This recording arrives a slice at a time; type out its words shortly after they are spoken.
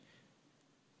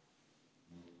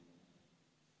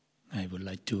I would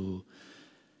like to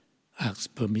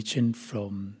ask permission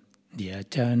from the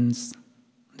Ajahns,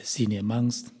 the senior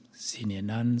monks, senior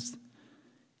nuns,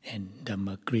 and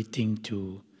Dhamma greeting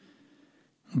to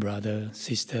brother,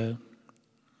 sister,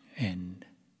 and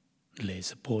lay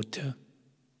supporter.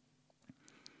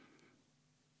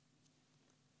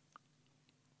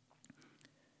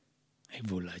 I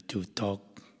would like to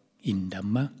talk in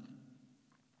Dhamma.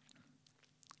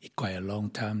 It's quite a long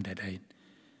time that I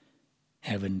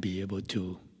haven't been able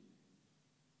to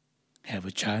have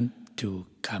a chance to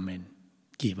come and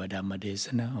give a Dhamma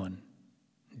Desana on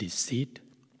this seat.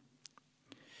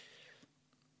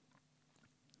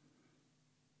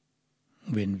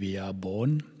 When we are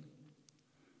born,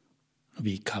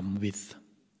 we come with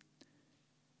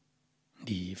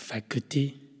the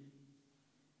faculty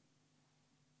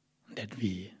that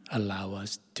we allow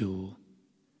us to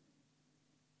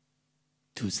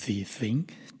see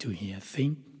things, to hear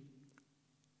things.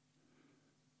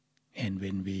 And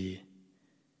when we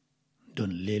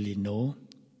don't really know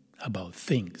about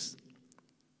things,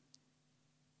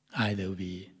 either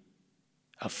we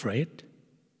afraid,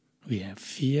 we have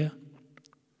fear,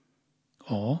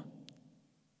 or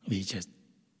we just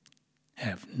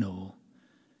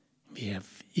we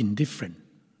have indifferent,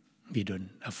 we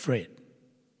don't afraid.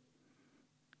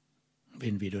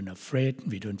 When we don't afraid,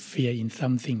 we don't fear in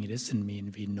something, it doesn't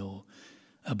mean we know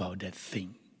about that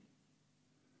thing.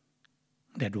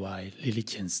 That's why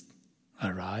religions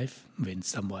arrive when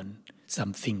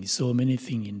something, so many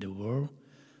things in the world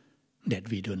that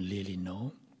we don't really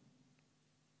know.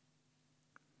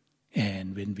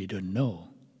 And when we don't know,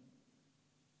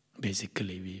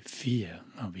 basically we fear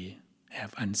or we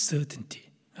have uncertainty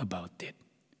about it.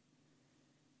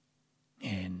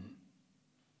 And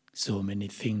so many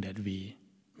things that we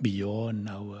beyond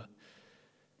our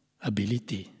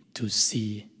ability to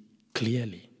see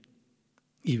clearly.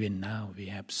 Even now we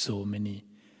have so many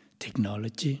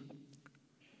technology.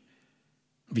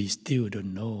 We still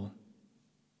don't know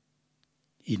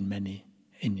in many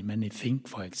things.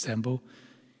 For example,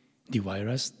 the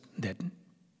virus that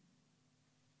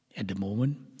at the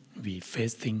moment we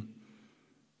facing,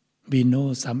 we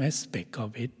know some aspect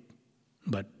of it,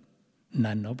 but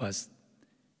none of us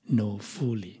know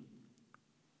fully.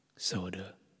 So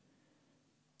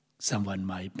someone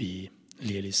might be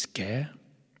really scared,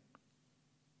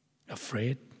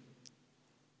 afraid.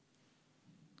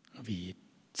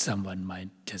 Someone might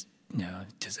just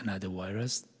another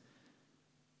virus.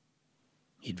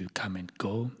 It will come and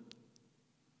go.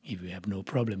 It will have no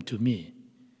problem to me.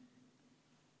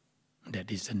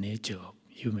 That is the nature of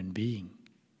human being.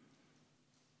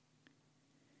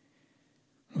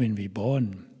 When we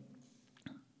born,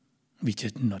 we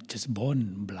not just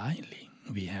born blindly.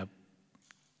 We have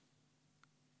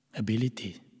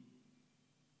ability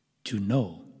to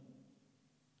know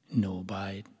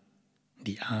by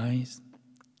the eyes.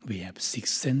 We have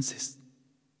 6 senses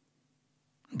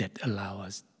that allow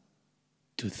us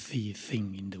to see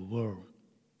things in the world.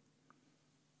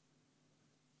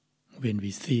 When we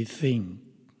see things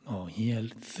or hear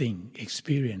things,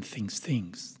 experience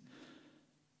things,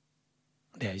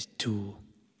 there is 2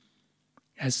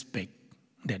 aspects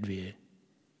that we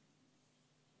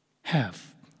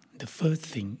have. The first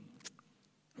thing,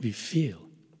 we feel.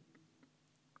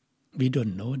 We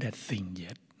don't know that thing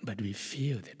yet, but we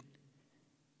feel it.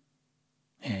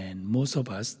 And most of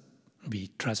us,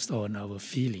 we trust on our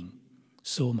feeling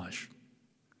so much.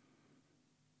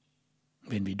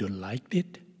 When we don't like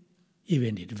it,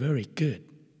 even it's very good,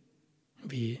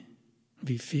 we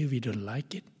feel we don't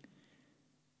like it.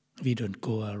 We don't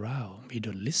go around, we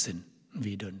don't listen,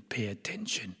 we don't pay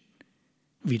attention,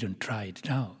 we don't try it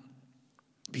out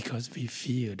because we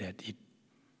feel that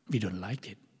we don't like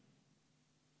it.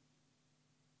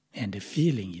 And the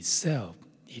feeling itself,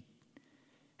 it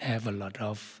have a lot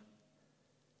of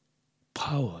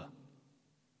power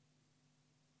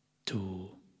to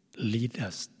lead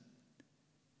us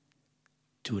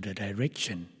to the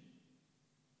direction.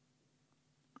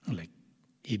 Like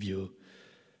if you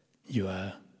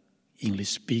are English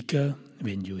speaker,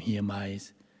 when you hear my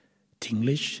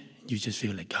English, you just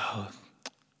feel like,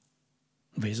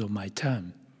 waste of my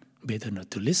time. Better not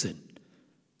to listen,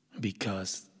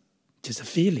 because just a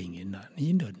feeling,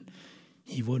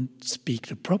 he won't speak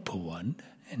the proper one,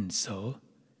 and so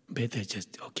better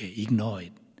just ignore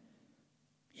it.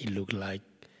 It looks like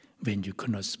when you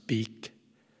cannot speak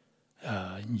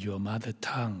your mother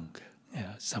tongue,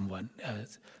 someone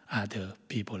other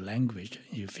people language,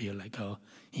 you feel like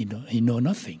he know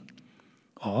nothing.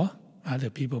 Or other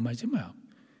people might say, well,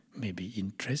 maybe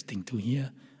interesting to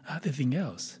hear other thing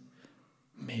else.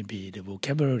 Maybe the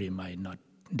vocabulary might not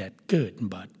that good,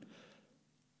 but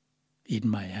It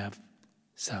might have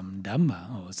some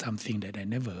Dhamma or something that I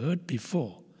never heard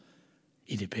before.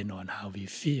 It depends on how we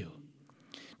feel.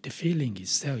 The feeling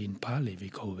itself in Pali we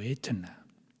call Vedana.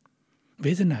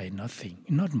 Vedana is nothing,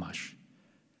 not much,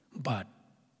 but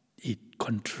it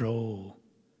controls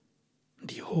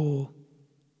the whole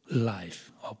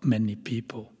life of many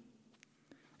people.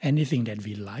 Anything that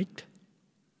we liked,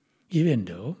 even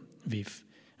though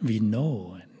we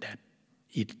know that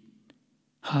it's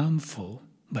harmful,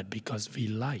 but because we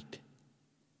liked,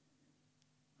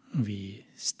 we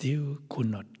still could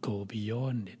not go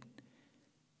beyond it.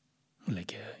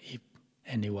 Like if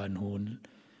anyone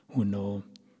who know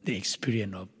the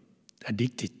experience of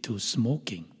addicted to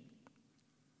smoking,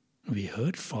 we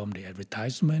heard from the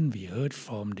advertisement, we heard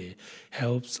from the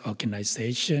health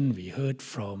organization, we heard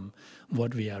from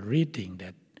what we are reading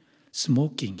that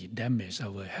smoking it damages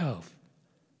our health.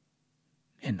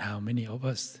 And how many of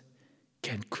us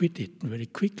can quit it very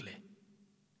quickly?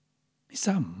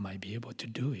 Some might be able to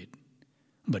do it,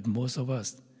 but most of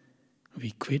us,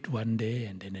 we quit one day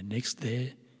and then the next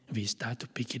day we start to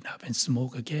pick it up and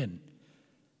smoke again.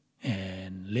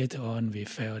 And later on we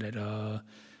felt that,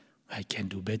 I can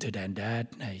do better than that,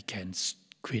 I can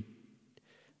quit,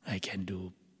 I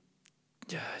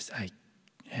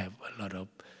have a lot of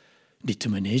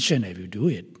determination, I will do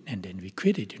it. And then we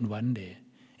quit it in one day.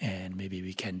 And maybe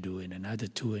we can do in another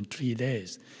 2 and 3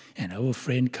 days. And our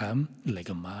friend come, like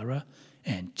a Mara,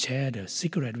 and share the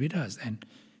cigarette with us. And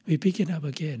we pick it up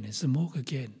again and smoke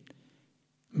again.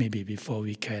 Maybe before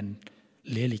we can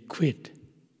really quit,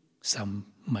 some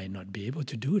might not be able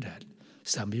to do that.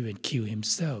 Some even kill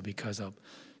himself because of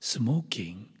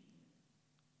smoking.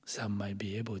 Some might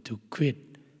be able to quit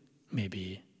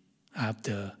maybe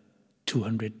after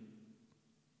 200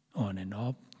 on and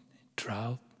off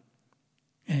drought.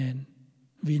 And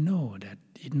we know that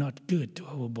it's not good to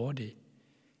our body,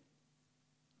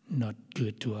 not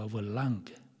good to our lung,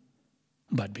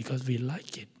 but because we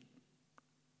like it.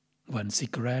 One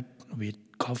cigarette with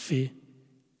coffee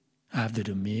after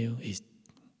the meal is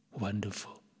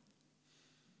wonderful,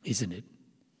 isn't it?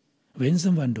 When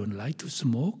someone don't like to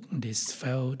smoke, they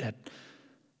feel that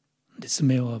the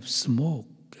smell of smoke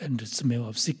and the smell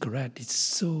of cigarette is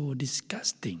so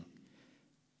disgusting.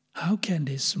 How can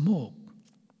they smoke?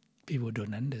 People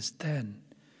don't understand.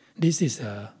 This is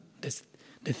the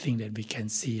thing that we can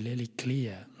see really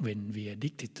clear when we are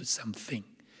addicted to something.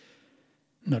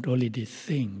 Not only this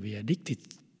thing, we are addicted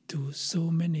to so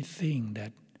many things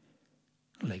that,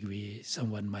 like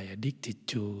someone might addicted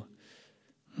to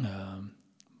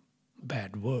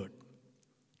bad word,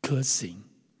 cursing.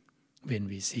 When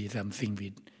we see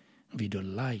something we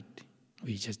don't like,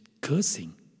 we just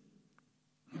cursing,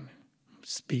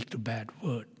 speak the bad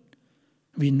word.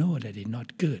 We know that it's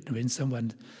not good. When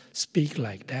someone speaks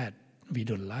like that, we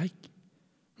don't like,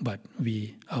 but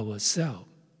we ourselves,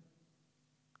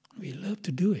 we love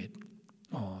to do it.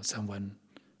 Or someone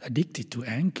addicted to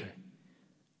anger,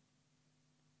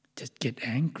 just get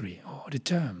angry all the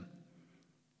time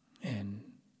and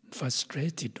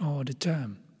frustrated all the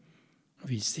time.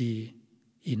 We see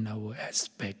in our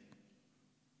aspect,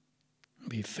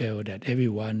 we feel that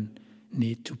everyone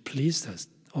needs to please us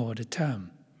all the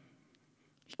time.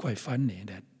 It's quite funny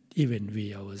that even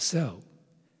we ourselves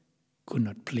could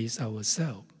not please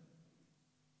ourselves.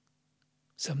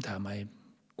 Sometimes I'm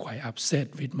quite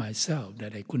upset with myself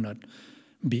that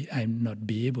I'm not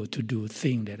be able to do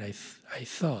things that I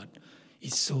thought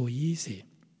is so easy.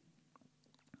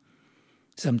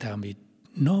 Sometimes it's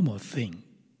normal thing,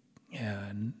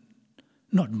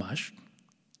 not much.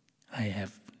 I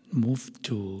have moved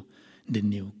to the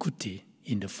new kuti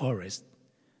in the forest.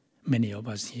 Many of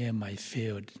us here might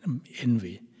feel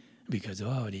envy because, the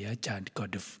Ajahn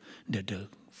got the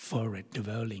forest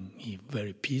dwelling. He's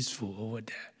very peaceful over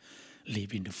there,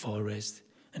 live in the forest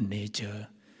and nature,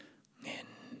 and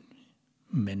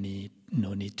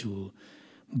no need to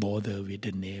bother with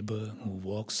the neighbor who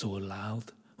walks so loud,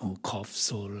 who coughs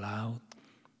so loud.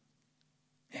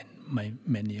 And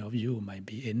many of you might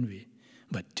be envy,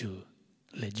 but to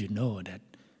let you know that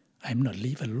I'm not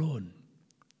live alone.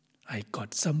 I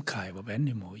got some kind of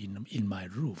animal in my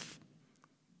roof.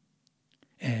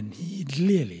 And he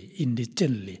really,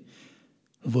 intelligently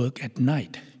work at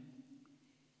night.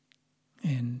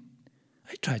 And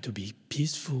I try to be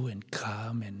peaceful and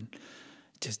calm and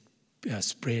just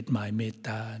spread my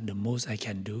metta the most I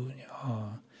can do.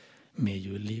 May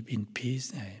you live in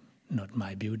peace. Not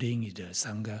my building, it's the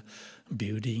Sangha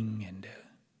building, and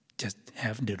just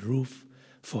have the roof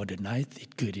for the night,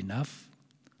 it's good enough.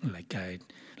 Like I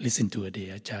listened to the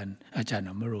Ajahn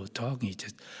Amaro talk, he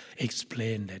just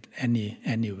explained that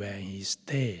anywhere he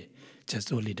stay,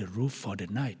 just only the roof for the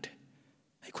night.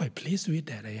 I'm quite pleased with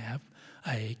that.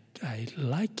 I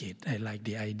like it. I like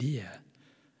the idea.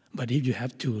 But if you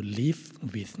have to live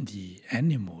with the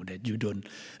animal that you don't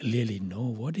really know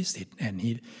what is it,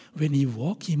 and when he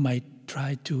walk, he might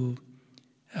try to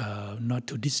not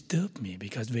to disturb me,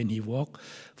 because when he walk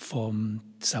from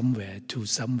somewhere to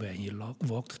somewhere, he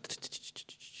walk.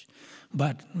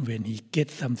 But when he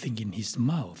gets something in his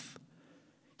mouth,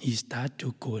 he start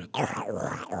to go,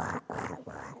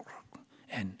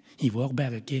 and he walk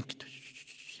back again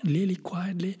really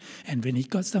quietly, and when he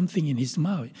got something in his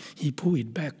mouth, he pull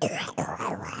it back.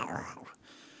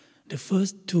 The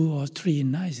first 2 or 3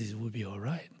 nights it would be all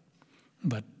right,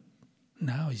 but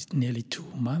now it's nearly 2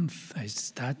 months. I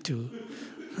start to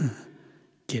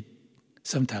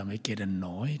sometimes I get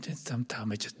annoyed, and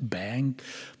sometimes I just bang,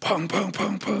 pong, pong,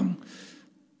 pong, pong.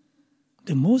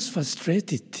 The most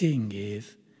frustrated thing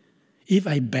is, if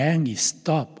I bang, it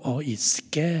stop, or it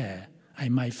scare, I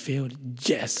might feel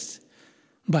yes.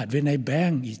 But when I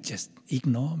bang, it just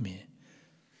ignore me.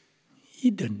 He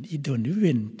don't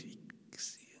even,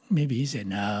 maybe he said,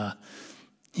 nah,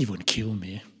 he won't kill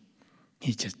me.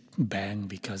 He just bang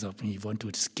because of he want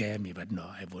to scare me, but no,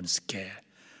 I won't scare.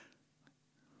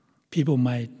 People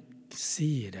might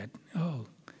see that,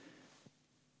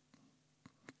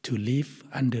 to live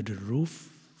under the roof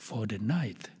for the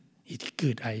night, it's a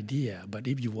good idea. But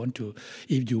if you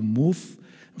move,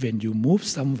 when you move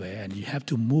somewhere and you have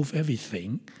to move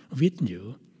everything with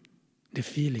you, the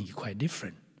feeling is quite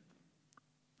different.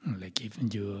 Like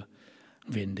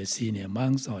when the senior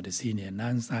monks or the senior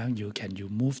nuns ask you, can you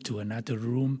move to another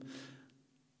room?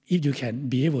 If you can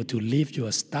be able to leave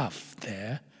your stuff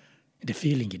there, the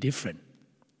feeling is different.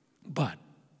 But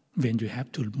when you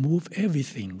have to move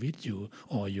everything with you,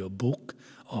 or your book,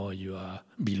 or your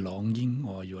belonging,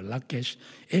 or your luggage,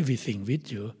 everything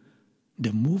with you,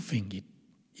 the moving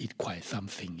it's quite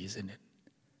something, isn't it?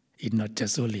 It's not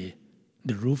just only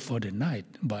the roof for the night,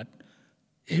 but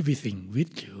everything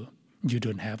with you. You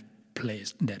don't have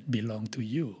place that belong to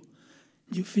you.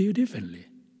 You feel differently.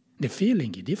 The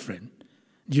feeling is different.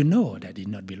 You know that it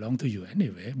not belong to you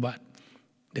anyway, but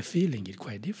the feeling is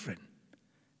quite different.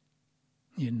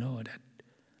 You know that,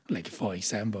 like for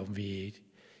example, we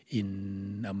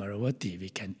in Amaravati, we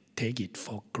can take it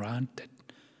for granted.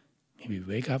 We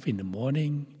wake up in the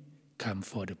morning, come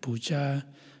for the puja,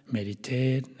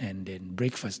 meditate, and then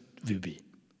breakfast will be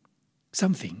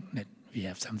something that we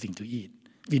have something to eat.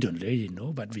 We don't really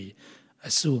know, but we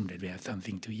assume that we have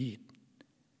something to eat.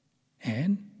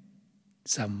 And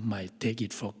some might take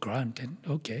it for granted.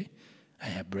 Okay, I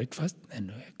have breakfast,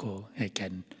 and I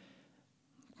can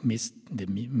miss the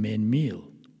main meal.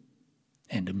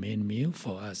 And the main meal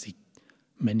for us,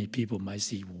 many people might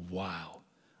see, wow,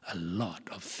 a lot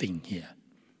of things here.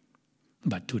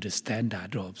 But to the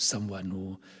standard of someone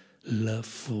who loves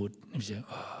food, you say,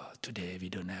 today we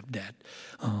don't have that.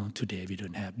 Today we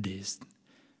don't have this.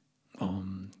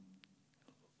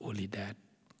 Only that.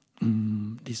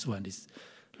 This one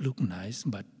look nice,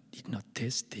 but it's not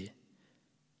tasty.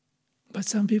 But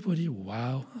some people say,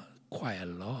 wow, quite a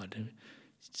lot.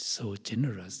 So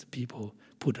generous. People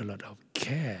put a lot of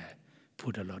care,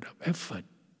 put a lot of effort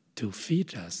to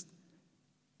feed us.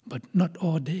 But not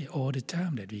all day, all the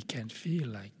time that we can feel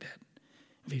like that.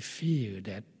 We feel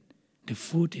that the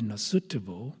food is not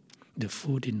suitable, the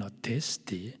food is not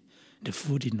tasty, the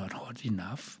food is not hot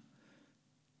enough.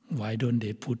 Why don't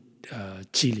they put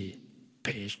chili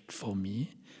paste for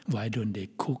me? Why don't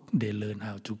they learn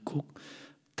how to cook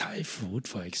Thai food,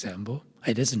 for example?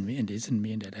 It doesn't mean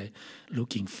that I'm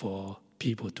looking for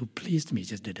people to please me,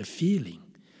 just that the feeling,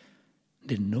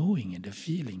 the knowing and the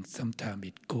feeling, sometimes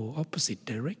it go opposite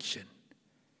direction.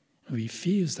 We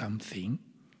feel something,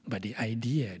 but the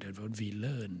idea that what we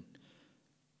learn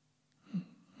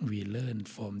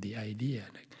from the idea.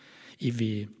 If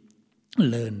we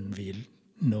learn, we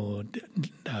know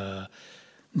the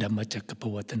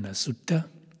Dhammacakkappavattana Sutta,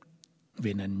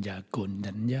 Venanya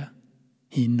Kondanya,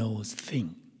 he knows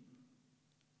things.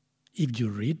 If you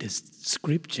read the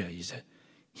scripture,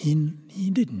 he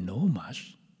didn't know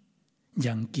much.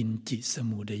 Yang kinci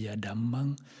samudaya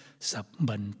dhammang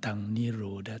sabbantang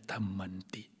nirodha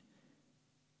dhammanti.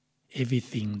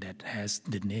 Everything that has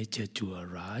the nature to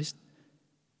arise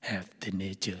have the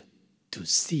nature to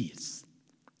cease.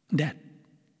 That,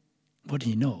 what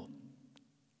he know.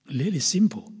 Really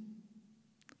simple.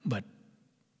 But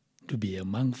to be a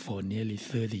monk for nearly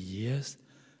 30 years,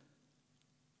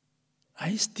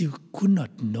 I still could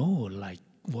not know like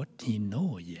what he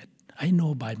know yet. I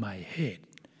know by my head,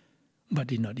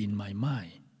 but it's not in my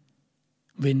mind.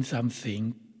 When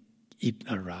something it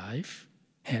arrives,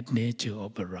 had nature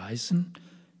of horizon,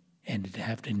 and it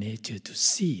have the nature to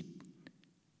seed.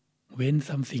 When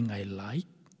something I like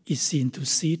is seen to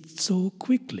seed so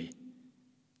quickly,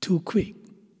 too quick.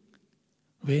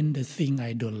 When the thing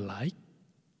I don't like,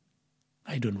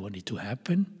 I don't want it to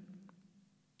happen,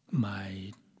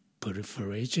 my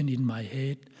proliferation in my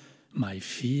head, my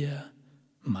fear,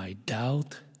 my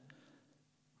doubt,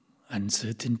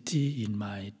 uncertainty in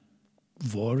my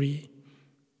worry,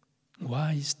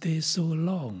 why stay so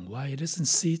long? Why it doesn't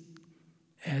sit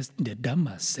as the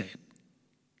Dhamma said?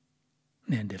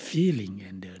 And the feeling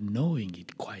and the knowing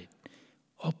it quite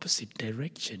opposite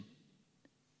direction.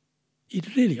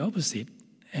 It's really opposite.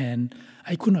 And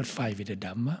I could not fight with the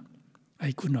Dhamma.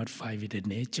 I could not fight with the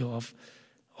nature of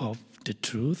the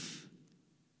truth,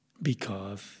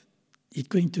 because it's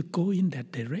going to go in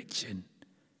that direction.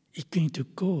 It's going to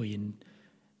go in,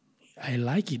 I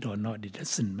like it or not, it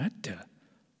doesn't matter.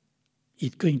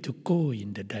 It's going to go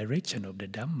in the direction of the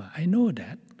Dhamma. I know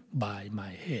that by my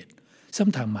head.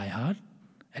 Sometimes my heart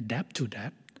adapt to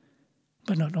that,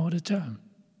 but not all the time.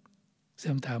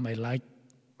 Sometimes I like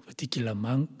particular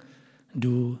monk,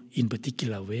 do in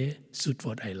particular way, suit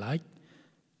what I like.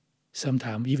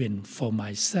 Sometimes even for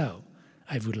myself,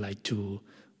 I would like to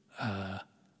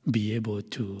be able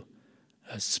to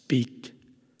speak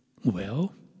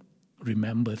well,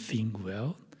 remember things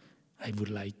well. I would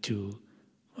like to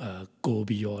go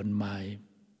beyond my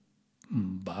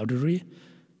boundary,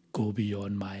 go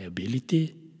beyond my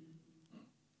ability.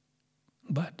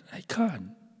 But I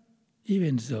can't.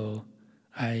 Even though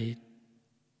I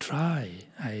try,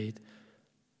 I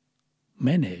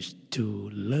manage to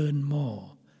learn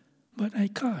more, but I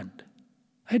can't.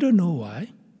 I don't know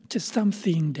why. Just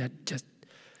something that just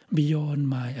beyond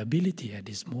my ability at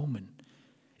this moment.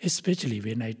 Especially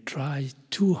when I try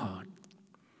too hard,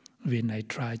 when I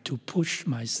try to push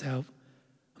myself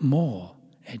more,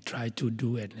 I try to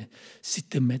do a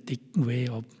systematic way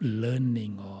of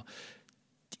learning or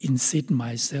insist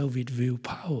myself with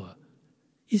willpower.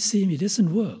 It seems it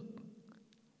doesn't work.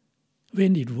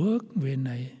 When it works,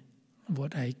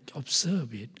 what I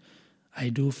observe it, I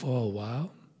do for a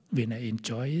while, when I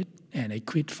enjoy it, and I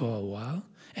quit for a while,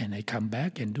 and I come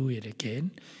back and do it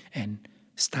again, and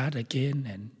start again,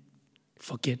 and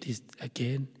forget it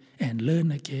again, and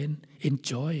learn again,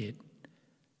 enjoy it.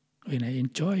 When I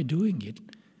enjoy doing it,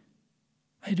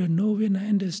 I don't know when I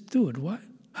understood.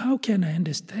 How can I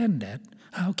understand that?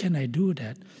 How can I do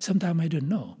that? Sometimes I don't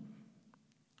know.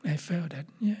 I felt that,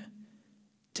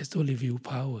 just only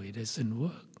willpower, it doesn't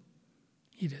work.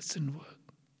 It doesn't work.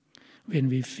 When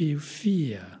we feel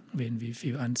fear, when we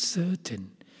feel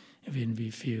uncertain, when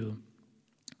we feel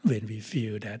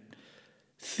that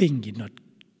thing did not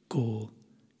go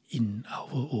in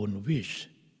our own wish,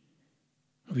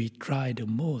 we try the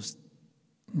most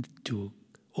to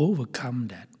overcome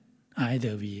that.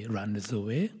 Either we run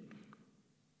away,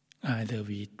 either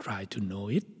we try to know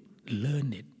it,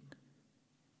 learn it.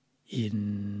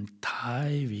 In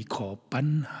Thai, we call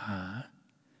panha.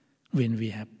 When we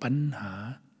have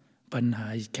panha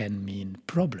it can mean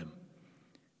problem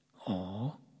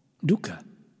or dukkha.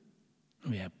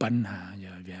 We have panha,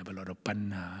 we have a lot of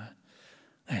panha.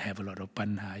 I have a lot of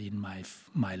panha in my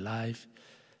life.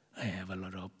 I have a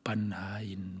lot of panha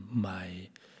in my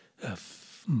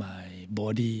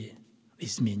body.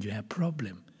 This means you have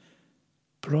problem.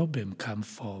 Problem comes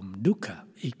from dukkha.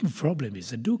 Problem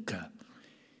is a dukkha.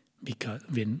 Because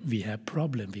when we have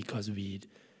problem, because we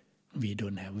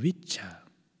don't have vicca,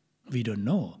 we don't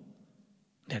know.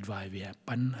 That's why we have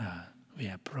panha, we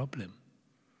have problem.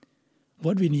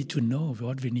 What we need to know,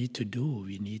 what we need to do,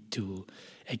 we need to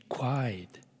acquire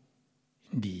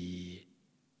the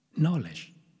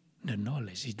knowledge. The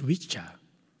knowledge is vicca.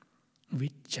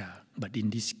 But in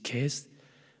this case,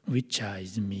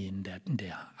 vicca means that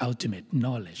the ultimate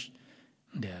knowledge.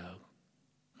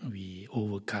 We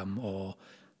overcome all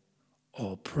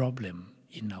problem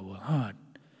in our heart.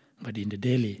 But in the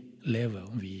daily level,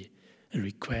 we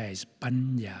require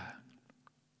panya.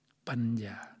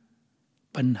 Panha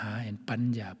and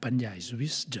panya. Panya is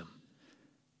wisdom.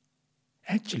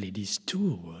 Actually, these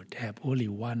two words have only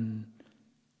one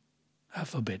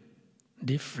alphabet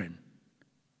different.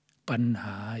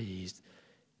 Panha is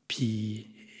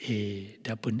P-A-N-N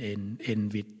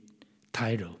with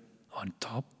title on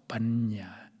top.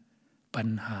 Panya.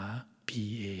 Panha,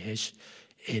 P-A-H-N-A.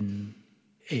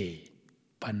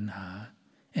 Panha.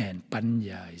 And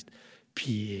panya is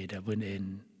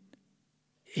P-A-N-N-A.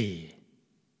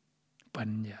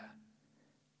 Panya.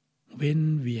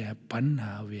 When we have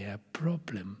panha, we have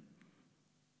problem.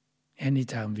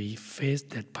 Anytime we face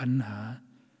that panha,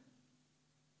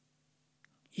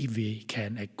 if we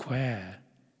can acquire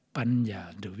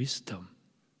Panya, the wisdom,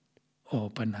 all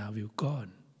Panha will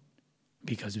gone.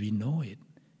 Because we know it,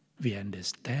 we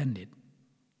understand it.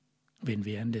 When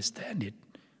we understand it,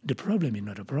 the problem is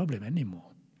not a problem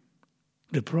anymore.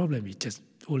 The problem is just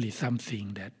only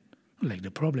something that, like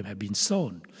the problem has been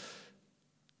solved.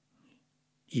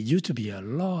 It used to be a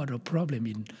lot of problem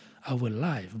in our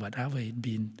life, but after it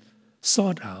been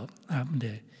sorted out,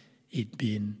 after it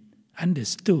been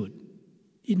understood,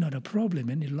 it's not a problem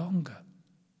any longer.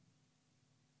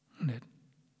 That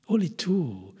only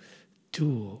two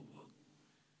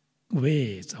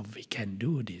ways of we can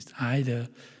do this. Either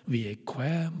we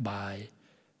acquire by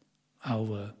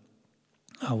our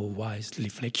wise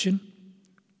reflection,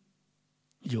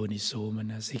 Yoniso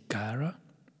Manasikara,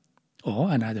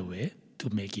 or another way to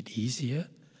make it easier,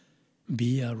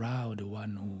 be around the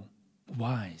one who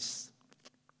wise,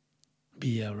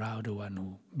 be around the one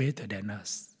who better than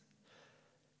us.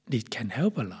 This can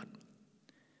help a lot.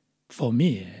 For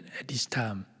me, at this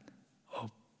time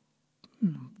of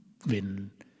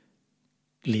when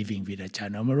living with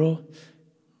Ajahn Amaro,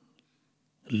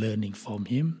 learning from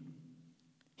him,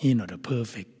 he's not a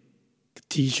perfect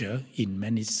teacher in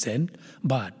many sense,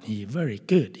 but he very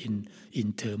good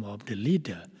in terms of the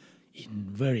leader,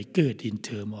 very good in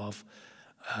terms of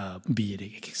be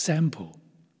the example.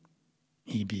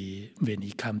 When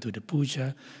he come to the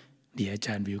puja, the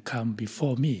Ajahn will come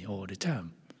before me all the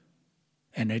time.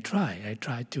 And I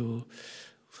try to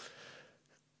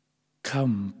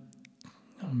come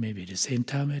maybe the same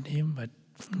time as him, but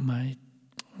my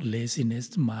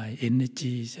laziness, my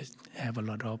energy just have a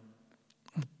lot of,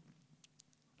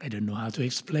 I don't know how to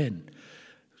explain.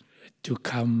 To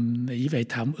come, if I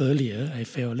come earlier, I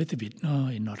feel a little bit, no,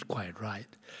 it's not quite right,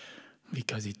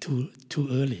 because it's too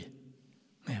early.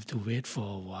 I have to wait for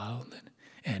a while.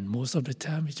 And most of the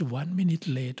time it's 1 minute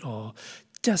late, or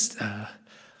just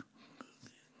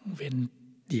when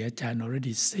the Ajahn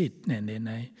already sit, and then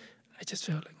I just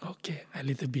felt like, okay, a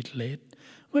little bit late.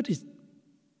 But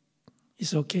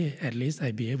it's okay, at least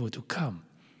I be able to come.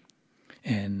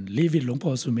 And live with Luang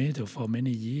Por Sumedho for many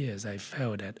years, I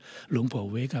felt that Luang Por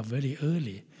wake up very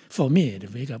early. For me, the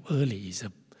wake up early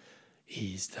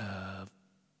is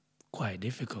quite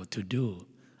difficult to do.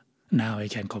 Now I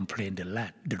can complain the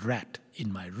rat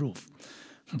in my roof.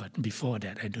 But before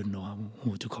that, I don't know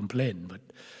who to complain. But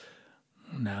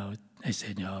now I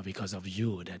said, no, because of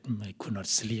you, that I could not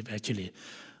sleep. Actually,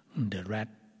 the rat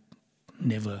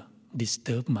never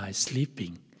disturbed my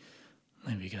sleeping.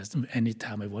 And because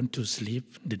anytime I want to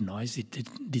sleep, the noise, it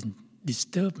didn't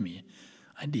disturb me.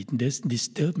 And it does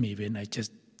disturb me when I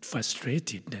just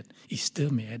frustrated that it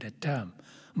disturbed me at that time.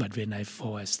 But when I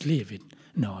fall asleep,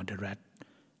 the rat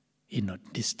it not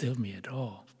disturb me at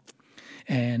all.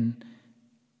 And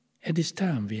at this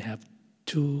time, we have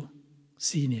two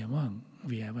senior monks.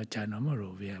 We have Ajahn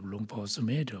Amaro, we have Luang Por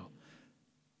Sumedho,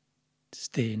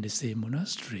 stay in the same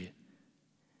monastery.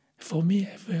 For me,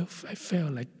 I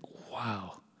felt like,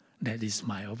 wow, that is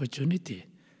my opportunity.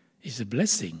 It's a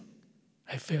blessing.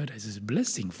 I felt that it's a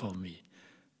blessing for me.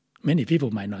 Many people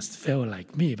might not feel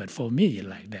like me, but for me, it's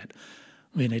like that.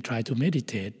 When I try to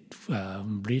meditate,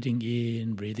 breathing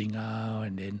in, breathing out,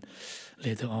 and then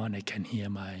later on I can hear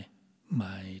my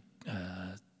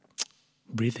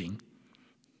breathing.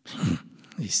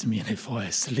 This means I fall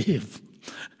asleep.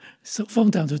 So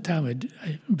from time to time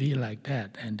I be like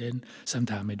that, and then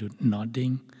sometimes I do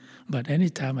nodding. But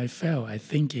anytime I fell, I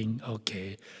thinking,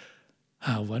 okay,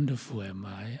 how wonderful am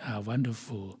I? How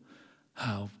wonderful,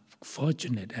 how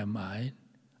fortunate am I?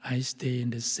 I stay in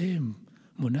the same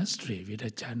monastery with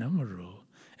Ajahn Amaro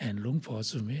and Luang Por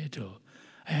Sumedho.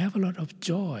 I have a lot of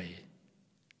joy.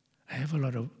 I have a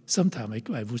lot of, sometimes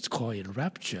I would call it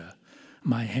rapture.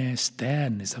 My hair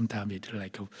stand, sometimes it's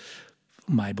like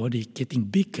my body getting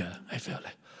bigger. I felt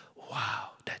like, wow,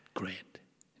 that's great.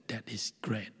 That is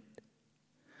great.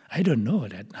 I don't know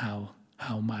that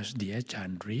how much the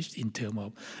Ajahn reached in terms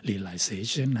of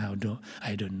realization.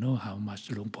 I don't know how much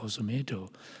Luang Por Sumedho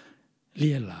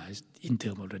realized in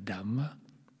terms of the Dhamma.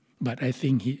 But I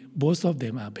think both of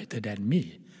them are better than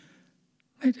me.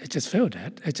 I just felt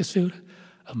that. I just feel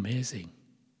amazing.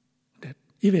 That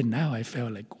even now I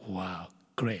felt like, wow,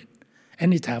 great.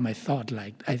 Anytime I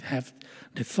have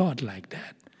the thought like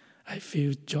that, I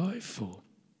feel joyful.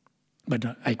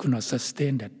 But I could not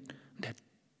sustain that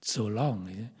so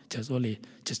long.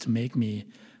 Just to make me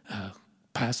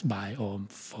pass by, or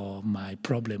for my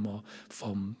problem, or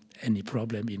from any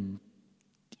problem in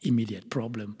immediate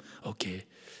problem, okay,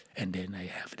 and then I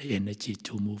have the energy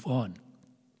to move on.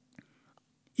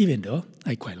 Even though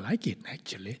I quite like it,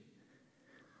 actually.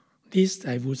 This,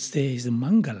 I would say, is the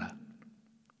Mangala.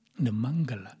 The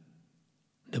Mangala.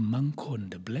 the mangkhon,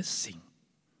 the blessing.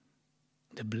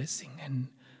 And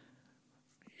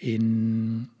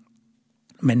in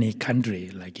many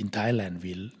countries, like in Thailand,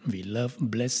 we love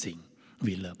blessing.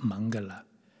 We love mangala.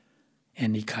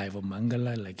 Any kind of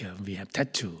mangala, like we have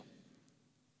tattoo.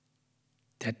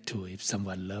 If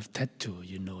someone loves tattoo,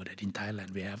 you know that in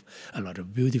Thailand we have a lot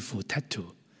of beautiful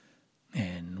tattoo.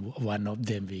 And one of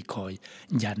them we call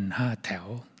Yan Ha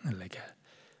Tao, like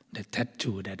the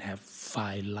tattoo that have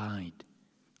 5 lines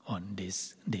on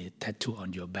this, the tattoo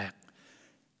on your back.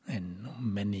 And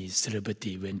many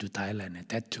celebrities went to Thailand and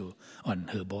tattoo on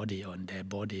her body, on their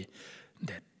body,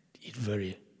 that is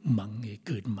very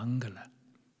good mangala,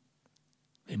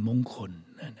 a mongkhon,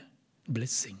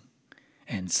 blessing.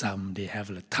 And some they have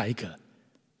a tiger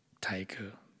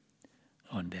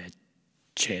on their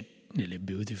chest, really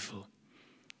beautiful.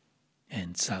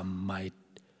 And some might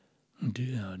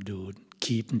do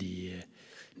keep the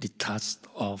touch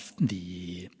of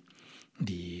the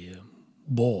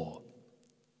bow.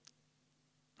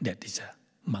 That is a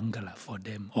mangala for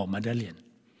them, or medallion.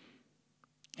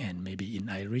 And maybe in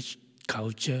Irish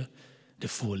culture, the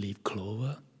 4-leaf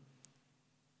clover.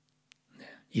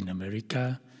 In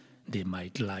America, they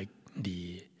might like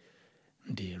the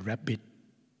rabbit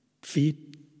foot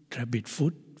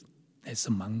as a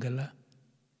mangala.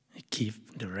 You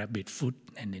keep the rabbit foot,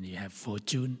 and then you have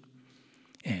fortune.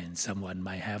 And someone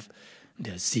might have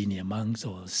the senior monks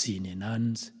or senior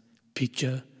nuns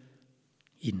picture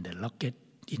in their locket,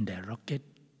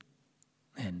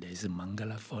 and there's a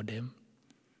mangala for them.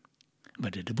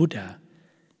 But the Buddha,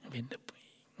 with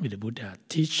the Buddha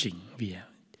teaching, we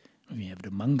have the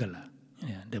mangala,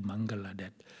 the mangala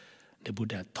that the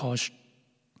Buddha taught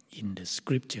in the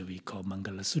scripture we call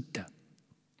Mangala Sutta.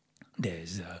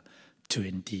 There's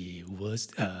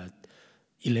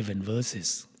 11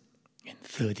 verses and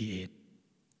 38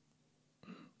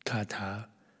 kata,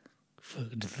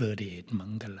 the 38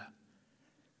 mangala.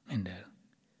 And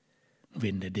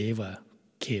when the Deva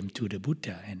came to the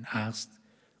Buddha and asked,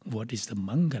 what is the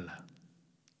mangala?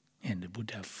 And the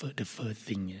Buddha, the first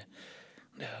thing,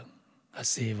 the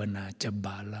asevana cha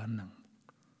balanang,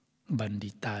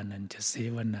 banditanan cha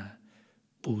sevana,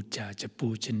 puja cha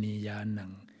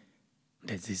pujaniyanang.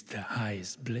 That is the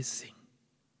highest blessing.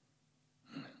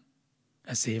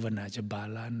 Asevana cha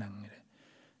balanang,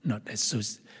 not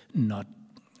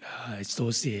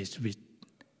associated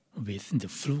with the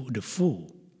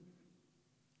fool,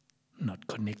 not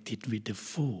connected with the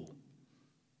fool.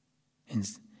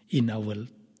 In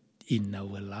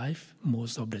our life,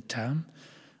 most of the time,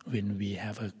 when we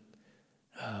have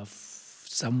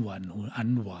someone who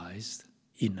unwise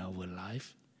in our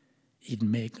life, it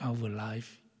makes our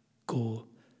life go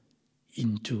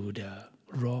into the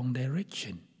wrong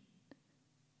direction.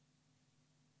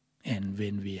 And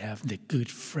when we have the good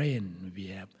friend, we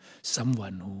have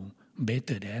someone who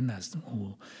better than us,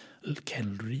 who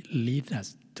can lead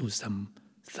us to some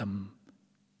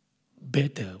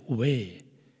better way,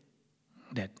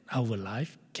 that our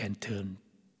life can turn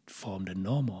from the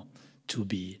normal to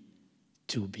be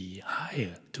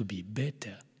higher, to be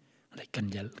better, like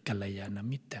Kalyana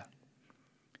Mitta.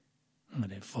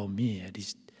 For me,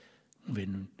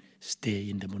 when stay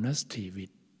in the monastery with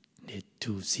the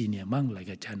 2 senior monks like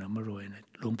Ajahn Amaro and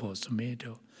Luang Por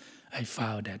Sumedho, I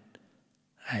found that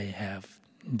I have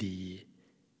the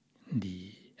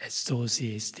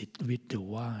associated with the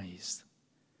wise.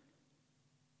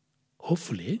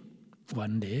 Hopefully,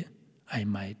 one day I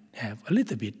might have a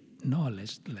little bit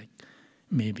knowledge, like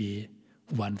maybe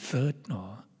 1/3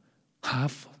 or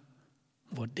half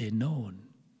what they know.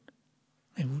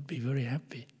 I would be very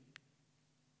happy.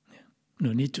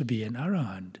 No need to be an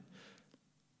arahant.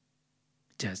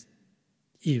 Just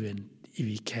even if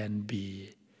we can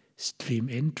be stream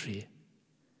entry.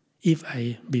 If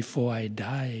before I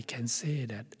die, I can say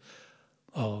that,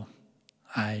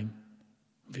 I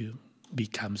will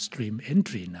become stream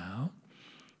entry now.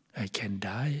 I can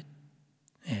die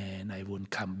and I won't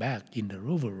come back in the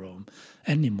rover room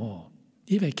anymore.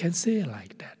 If I can say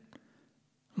like that,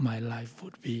 my life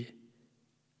would be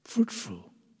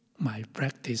fruitful. My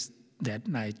practice that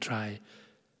I try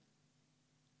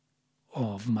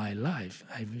of my life,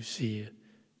 I will see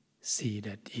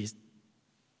that is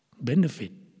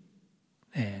benefit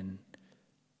and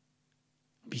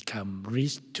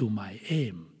reach to my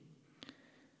aim.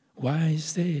 Why I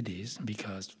say this?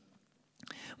 Because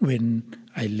when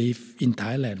I live in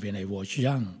Thailand, when I was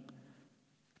young,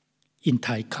 in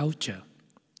Thai culture,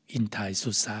 in Thai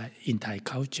society, in Thai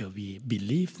culture, we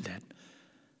believe that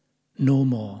no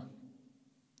more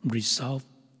result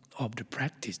of the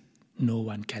practice. No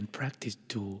one can practice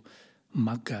to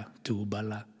Magga, to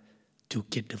Bala, to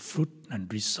get the fruit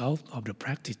and result of the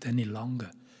practice any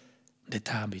longer. The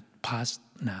time is past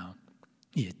now.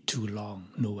 It's too long.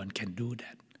 No one can do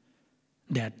that.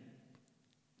 That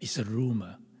is a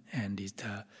rumor and it's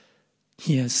a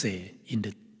hearsay in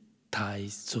the Thai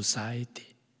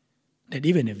society. That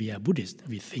even if we are Buddhists,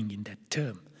 we think in that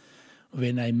term.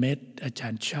 When I met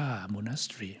Ajahn Chah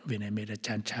monastery, when I met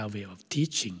Ajahn Chah way of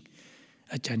teaching,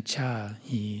 Ajahn Chah,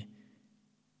 he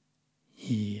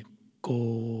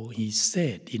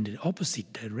said in the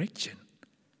opposite direction.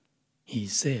 He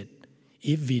said,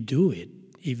 if we do it,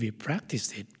 if we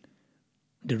practice it,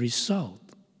 the result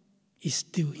is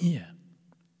still here.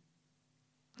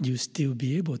 You still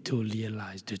be able to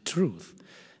realize the truth.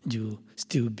 You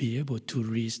still be able to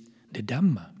reach the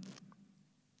Dhamma.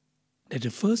 That's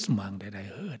the first monk that I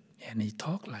heard, and he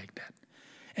talked like that.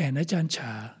 And Ajahn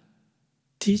Chah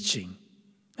teaching,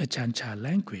 Ajahn Chah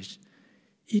language,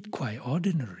 it's quite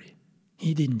ordinary.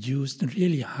 He didn't use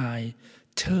really high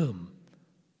term.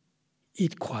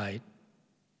 It's quite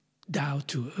down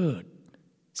to earth,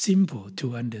 simple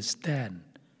to understand.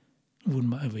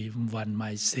 One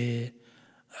might say,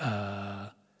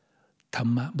 ธร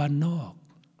รมะบ้านนอก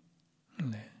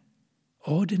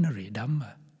ordinary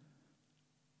Dhamma.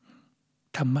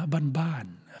 ธรรมะบ้าน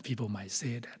ๆ people might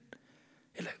say that.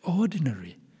 It's like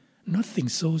ordinary, nothing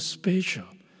so special,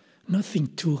 nothing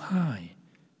too high,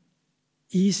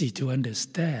 easy to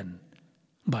understand.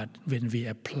 But when we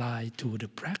apply to the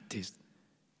practice,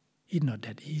 it's not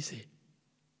that easy.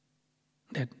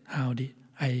 That's how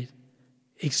I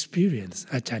experienced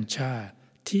Ajahn Chah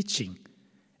teaching,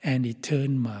 and it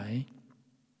turned my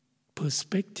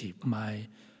perspective, my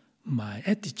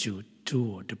attitude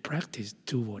toward the practice,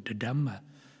 toward the Dhamma.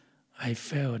 I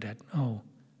felt that,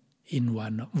 in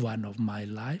one of my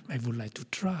life, I would like to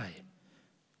try.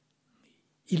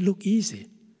 It looked easy,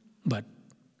 but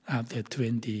after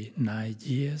 29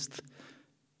 years,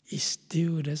 it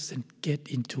still doesn't get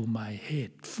into my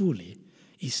head fully.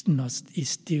 It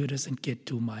still doesn't get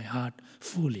to my heart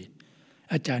fully.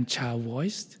 Ajahn Chah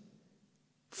voice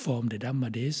from the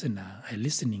Dhammadesana, I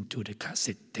listening to the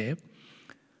cassette tape.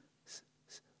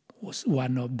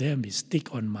 One of them is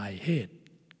stick on my head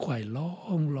quite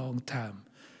long time.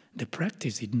 The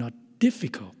practice is not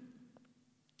difficult.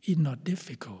 It's not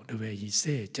difficult the way he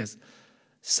said, just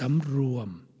สำรวม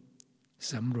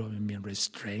means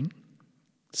restraint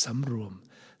สำ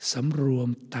รวม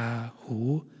ตาหู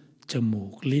จมู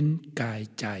กลิ้นกาย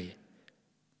ใจ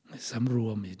สำรว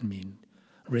ม it means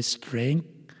restrain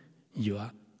your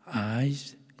eyes,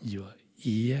 your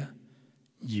ear,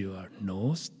 your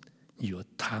nose, your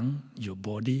tongue, your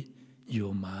body,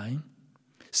 your mind.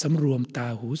 สำรวมตา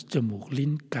หูจมูกลิ้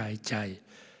นกายใจ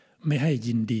ไม่ให้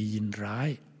ยินดียินร้า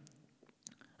ย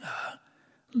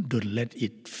Don't let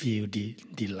it feel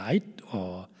delight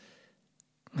or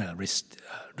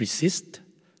resist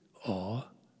or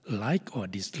like or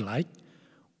dislike.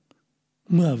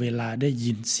 เมื่อเวลาได้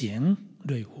ยินเสียง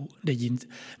ด้วยหูได้ยิน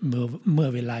เมื่อ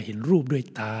เวลาเห็นรูปด้วย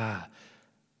ตา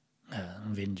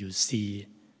when you see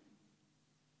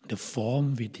the form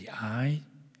with the eye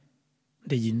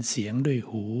ได้ยินเสียงด้วย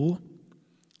หู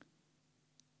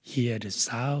hear the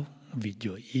sound with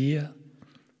your ear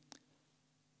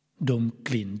ดมก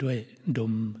ลิ่นด้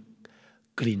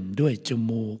วยจ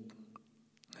มูก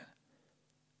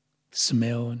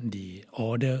smell the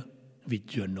odor with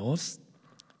your nose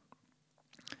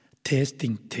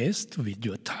tasting taste with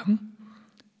your tongue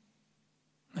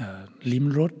ลิ้ม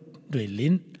รสด้วย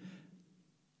ลิ้น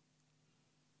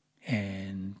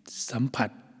and สัมผัส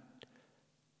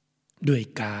ด้วย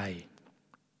กาย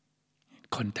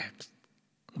contact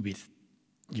with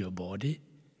your body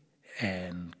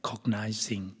and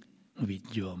cognizing with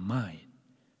your mind.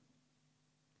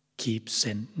 Keep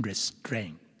sense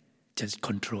restraint. Just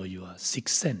control your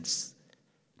sixth sense.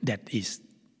 That is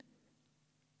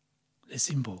the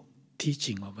simple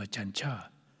teaching of Ajahn Chah.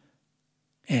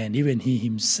 And even he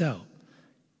himself,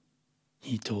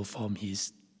 he told from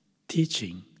his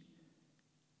teaching,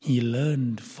 he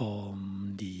learned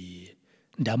from the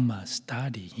Dhamma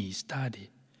study he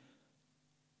studied.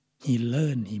 He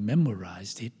learned, he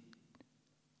memorized it,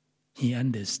 he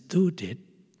understood it,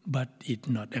 but it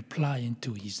not applying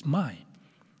to his mind.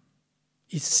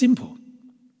 It's simple.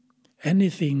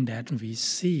 Anything that we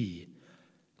see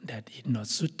that is not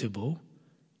suitable,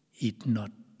 it's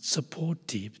not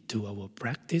supportive to our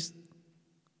practice,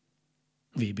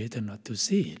 we better not to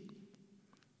see it.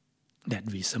 That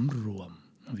we สำรวม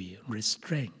we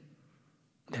restrain.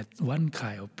 That's one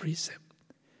kind of precept.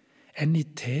 Any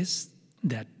taste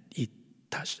that it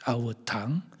touch our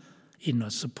tongue is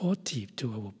not supportive to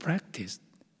our practice,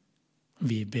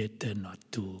 we better not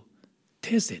to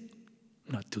taste it.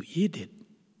 not to eat it.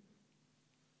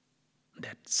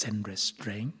 That sense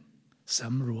restraint ส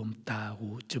ำรวมตาหู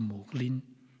จมูกลิ้น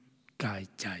กาย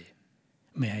ใจ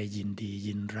ไม่ให้ยินดี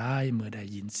ยินร้ายเมื่อได้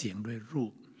ยินเสียงด้วยรู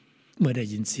ปเมื่อได้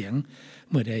ยินเสียง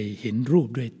เมื่อได้เห็นรูป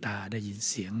ด้วยตาได้ยิน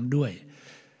เสียงด้วย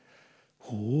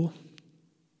หู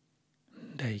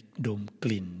ได้ดมก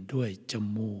ลิ่นด้วยจ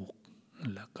มูก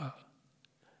แล้วก็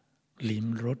ลิ้ม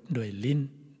รสด้วยลิ้น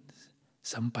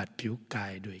สัมผัสผิวกา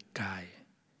ยด้วยกาย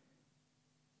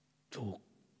ถูก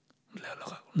แล้วเรา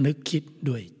ก็นึกคิด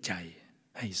ด้วยใจ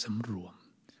ให้สำรวม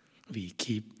we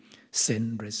keep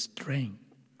sense restraint.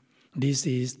 This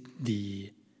is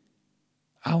the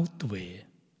outway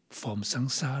from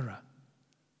samsara.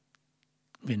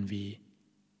 When we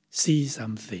see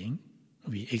something,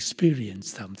 we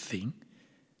experience something,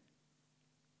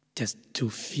 just to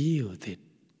feel that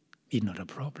it's not a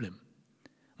problem.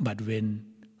 But when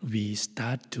we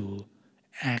start to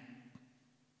act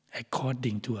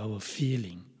according to our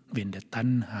feeling, when the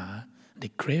tanha, the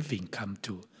craving come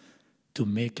to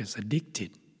make us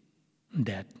addicted,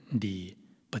 that the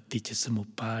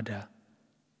paticcasamuppada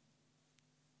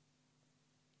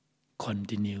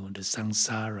continue the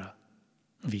samsara,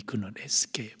 we could not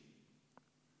escape.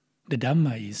 The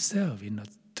Dhamma itself is not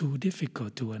too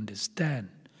difficult to understand.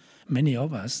 Many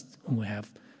of us who have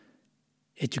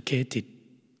educated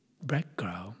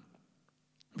background,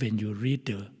 when you read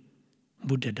the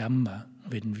Buddha Dhamma,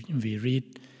 when we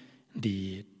read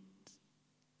the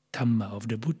Dhamma of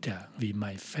the Buddha, we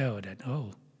might feel that,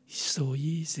 oh, it's so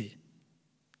easy.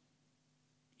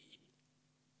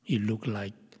 It looks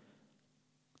like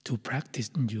to practice,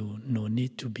 you no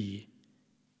need to be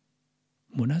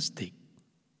monastic,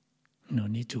 no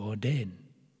need to ordain.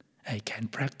 I can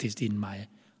practice in my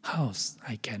house.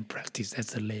 I can practice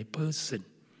as a lay person.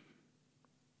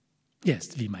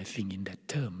 Yes, we might think in that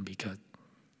term because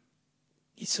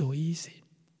it's so easy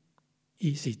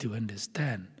to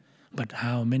understand. But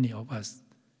how many of us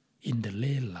in the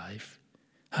lay life,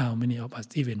 how many of us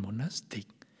even monastic,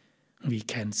 we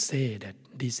can say that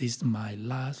this is my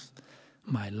last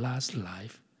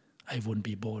life, I won't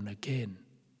be born again.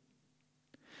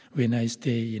 When I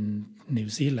stay in New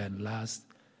Zealand last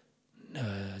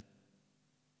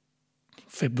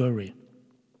February,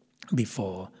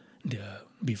 before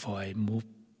I moved,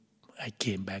 I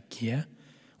came back here.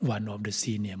 One of the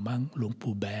senior monk, Luang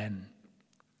Pu Ban,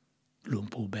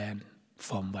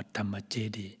 from Wat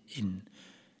Thamachedi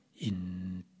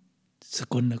in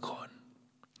Sakunakorn,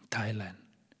 Thailand.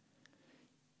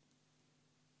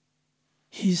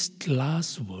 His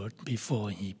last word before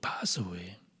he passed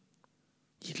away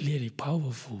is really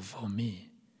powerful for me.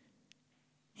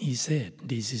 He said,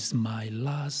 "This is my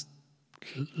last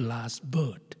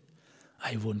birth.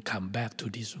 I won't come back to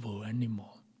this world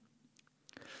anymore."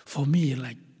 For me,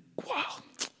 like, wow,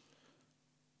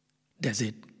 that's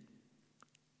it.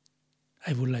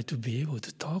 I would like to be able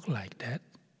to talk like that.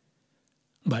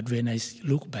 But when I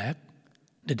look back,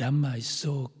 the Dhamma is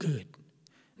so good.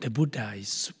 The Buddha is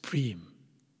supreme.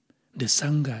 The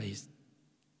Sangha is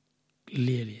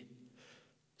really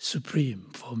supreme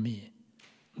for me.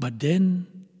 But then,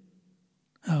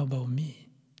 how about me?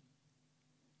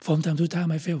 From time to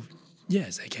time I feel,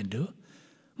 yes, I can do.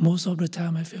 Most of the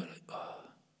time I feel like, oh,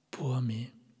 poor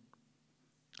me.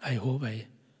 I hope I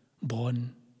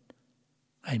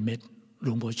met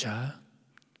Luang Por Chah.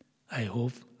 I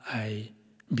hope I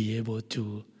be able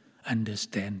to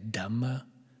understand Dhamma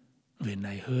when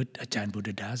I heard Ajahn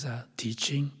Buddhadasa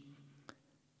teaching.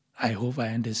 I hope I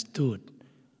understood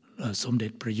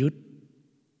Somdet Prayut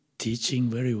teaching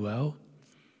very well.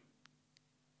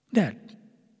 That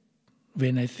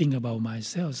when I think about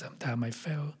myself, sometimes I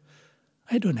feel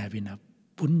I don't have enough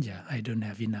punya, I don't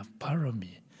have enough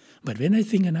parami. But when I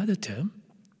think another term,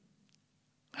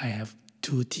 I have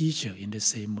 2 teachers in the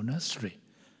same monastery.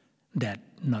 That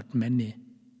not many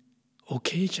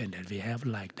occasions that we have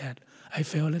like that. I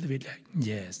felt a little bit like,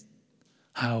 yes,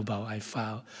 how about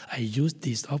I use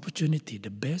this opportunity the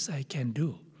best I can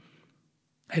do.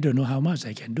 I don't know how much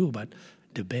I can do, but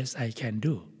the best I can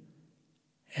do.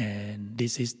 And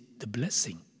this is the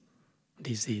blessing.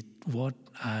 This is what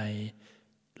I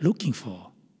looking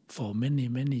for many,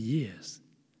 many years.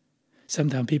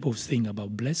 Sometimes people think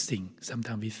about blessing.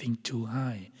 Sometimes we think too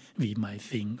high. We might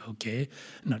think, okay,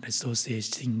 not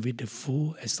associating with the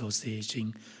fool,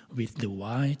 associating with the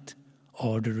white,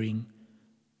 ordering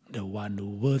the one who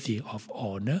worthy of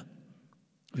honor.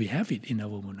 We have it in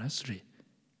our monastery.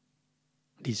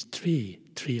 These three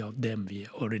of them we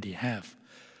already have.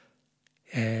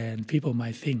 And people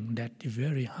might think that is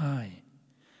very high.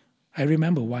 I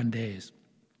remember one day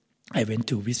I went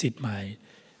to visit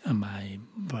my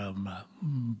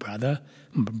brother,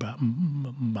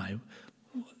 my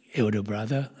elder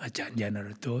brother, Ajahn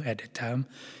Yanarato, at the time,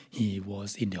 he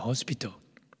was in the hospital.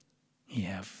 He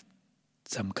have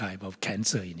some kind of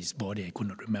cancer in his body. I could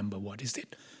not remember what is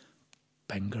it.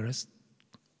 Pancreas.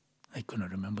 I could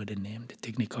not remember the name, the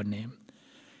technical name.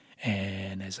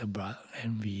 And as a brother,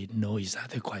 and we know each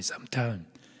other quite some time.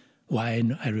 Why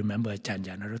I remember Ajahn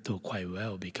Yanarato quite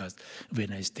well, because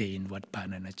when I stay in Wat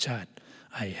Pananachat,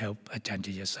 I help Ajahn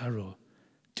Jayasaro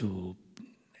to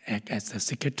act as a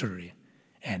secretary.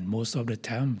 And most of the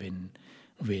time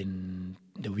when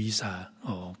the visa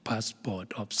or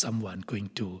passport of someone going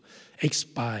to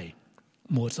expire,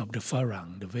 most of the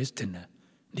Farang, the Westerner,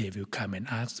 they will come and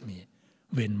ask me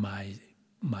when my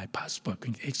passport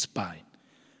going to expire,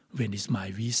 when is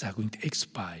my visa going to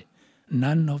expire.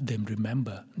 None of them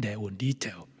remember their own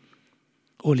detail.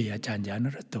 Only Ajahn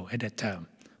Yanarato at that time,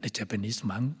 the Japanese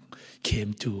monk,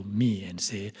 came to me and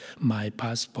said, my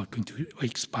passport going to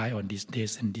expire on this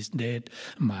date and this date,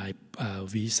 my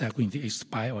visa going to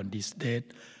expire on this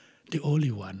date. The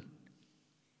only one,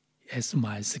 as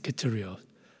my secretarial,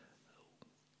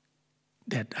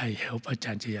 that I helped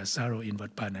Ajahn Jayasaro in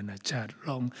Wat Pananachat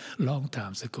long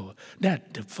times ago.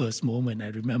 That the first moment I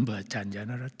remember Ajahn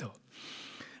Yanarato.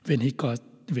 When he got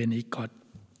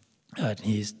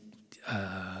his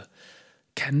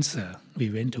cancer, we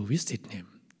went to visit him,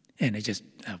 and I just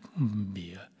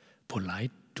be polite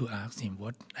to ask him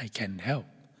what I can help,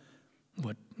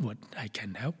 what I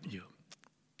can help you.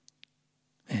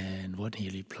 And what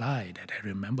he replied, that I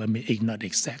remember, not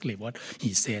exactly what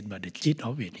he said, but the gist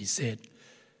of it, he said,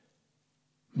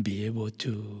 be able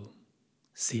to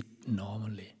sit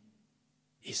normally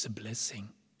is a blessing.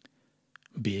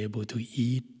 Be able to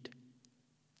eat,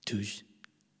 to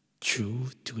chew,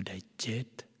 to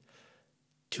digest,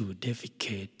 to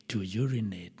defecate, to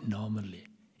urinate normally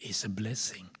is a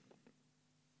blessing.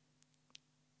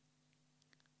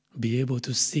 Be able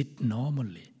to sit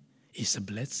normally is a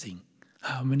blessing.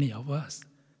 How many of us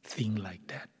think like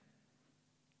that?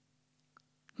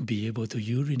 Be able to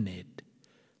urinate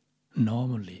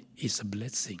normally is a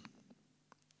blessing.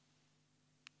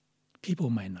 People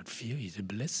might not feel it's a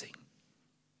blessing.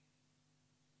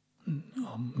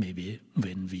 Or maybe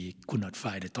when we could not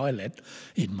find a toilet,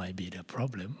 it might be the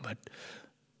problem. But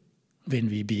when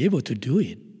we be able to do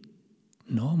it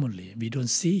normally, we don't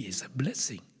see it's a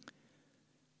blessing.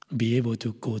 Be able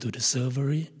to go to the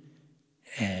servery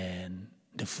and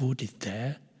the food is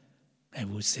there, I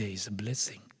would say it's a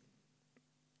blessing.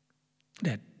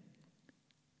 That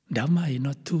Dhamma is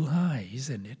not too high,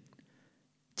 isn't it?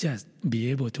 Just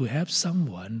be able to have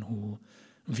someone who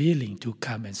willing to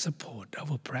come and support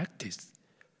our practice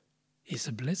is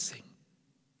a blessing.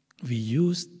 We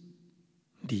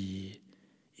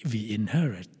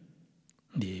inherit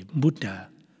the Buddha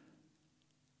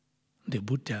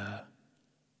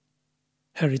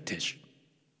heritage.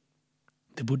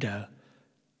 The Buddha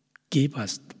gave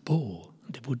us the bowl.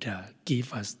 The Buddha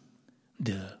gave us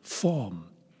the form.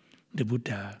 The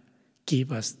Buddha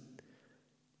gave us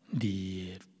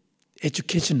the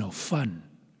educational fund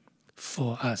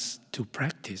for us to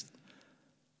practice.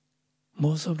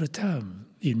 Most of the time,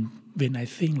 when I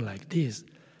think like this,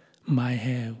 my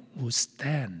hair would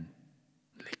stand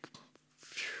like,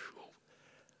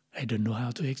 I don't know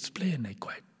how to explain. I'm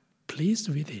quite pleased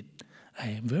with it. I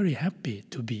am very happy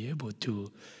to be able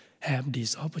to have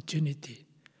this opportunity.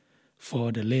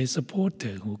 For the lay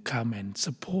supporter who come and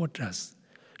support us,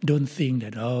 don't think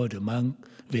that, the monk,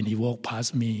 when he walk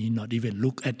past me, he not even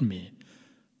look at me.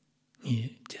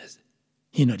 He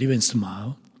not even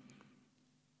smile.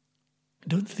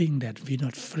 Don't think that we're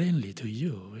not friendly to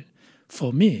you.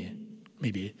 For me,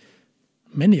 maybe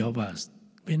many of us,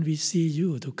 when we see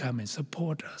you to come and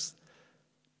support us,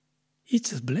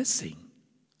 it's a blessing.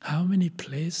 How many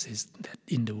places that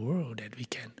in the world that we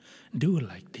can do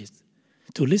like this?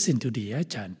 To listen to the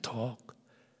Ajahn talk.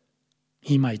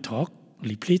 He might talk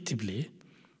repeatedly,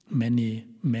 many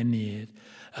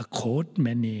quote,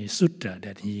 many sutta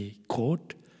that he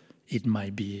quote. It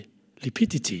might be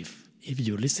repetitive if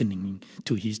you're listening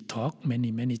to his talk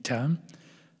many times,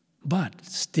 but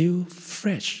still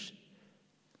fresh.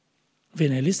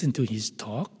 When I listen to his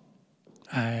talk,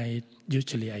 I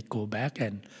go back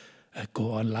and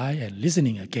go online and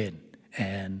listening again.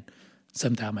 And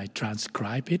sometimes I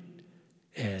transcribe it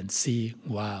and see,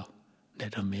 wow,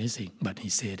 that's amazing. But he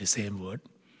said the same word.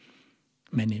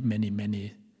 Many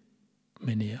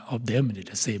of them did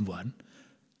the same one.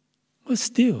 But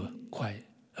still quite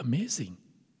amazing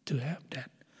to have that.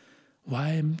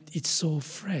 Why it's so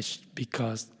fresh?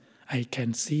 Because I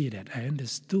can see that I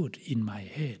understood in my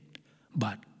head,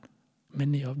 but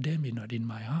many of them is not in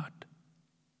my heart.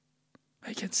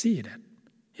 I can see that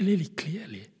really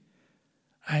clearly.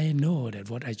 I know that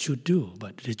what I should do,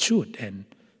 but the truth and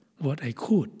what I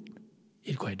could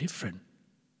is quite different.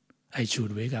 I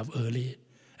should wake up early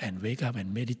and wake up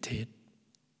and meditate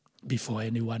before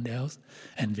anyone else.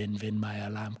 And when my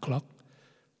alarm clock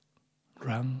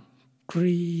rang,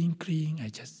 cring, I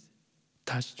just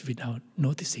touched without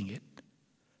noticing it.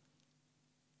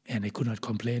 And I could not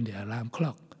complain the alarm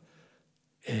clock.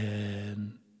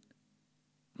 And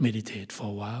meditate for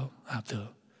a while after.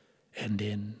 And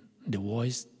then the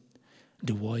voice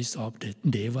of the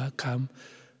Deva come,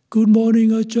 "Good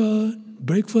morning, Ajahn,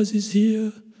 breakfast is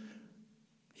here."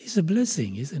 It's a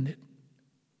blessing, isn't it?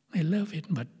 I love it,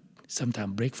 but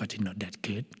sometimes breakfast is not that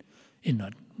good. It's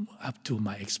not up to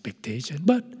my expectation,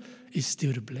 but it's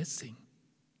still a blessing.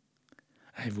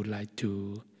 I would like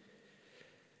to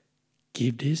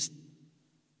give this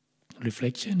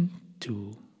reflection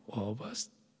to all of us,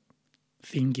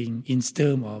 thinking in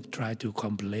terms of try to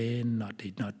complain,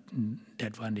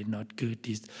 that one is not good,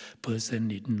 this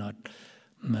person is not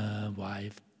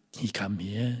why he come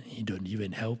here, he don't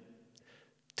even help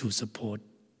to support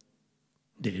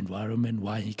the environment,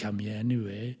 why he come here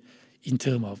anyway. In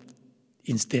terms of,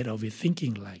 instead of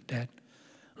thinking like that,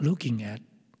 looking at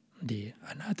the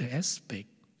another aspect,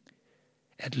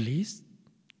 at least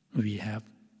we have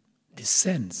the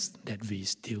sense that we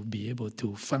still be able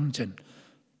to function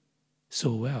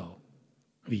so well.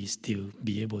 We still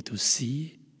be able to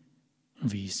see,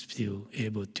 we still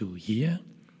able to hear,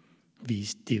 we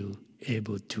still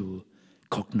able to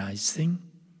cognize things,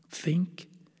 think,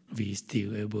 we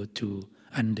still able to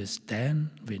understand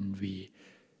when we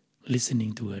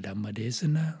listening to a Dhamma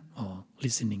Desana or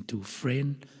listening to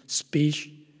friend speech.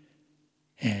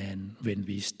 And when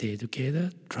we stay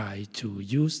together, try to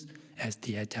use, as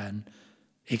the Ajahn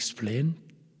explained,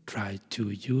 try to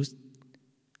use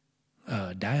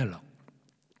dialogue,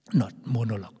 not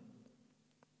monologue.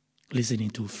 Listening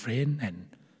to friend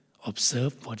and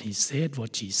observe what he said,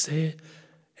 what she said,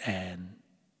 and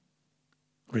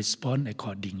respond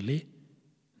accordingly.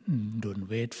 Don't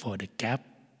wait for the gap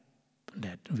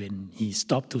that when he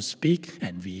stopped to speak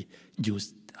and we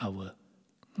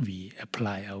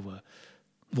apply our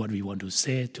what we want to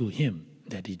say to him,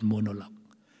 that is monologue.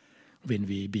 When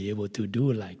we be able to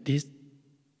do like this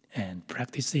and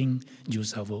practicing,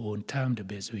 use our own time the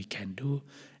best we can do,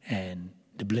 and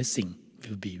the blessing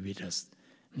will be with us.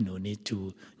 No need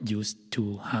to use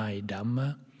too high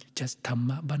Dhamma, just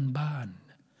Dhamma ban,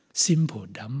 simple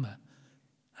Dhamma.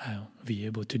 How we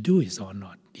able to do it or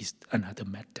not is another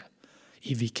matter.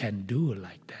 If we can do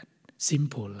like that,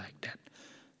 simple like that,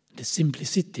 the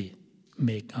simplicity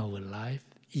make our life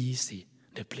easy.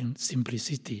 The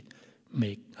simplicity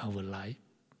make our life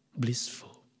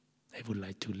blissful. I would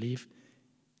like to leave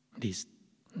this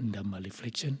Dhamma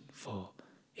reflection for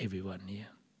everyone here.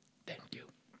 Thank you.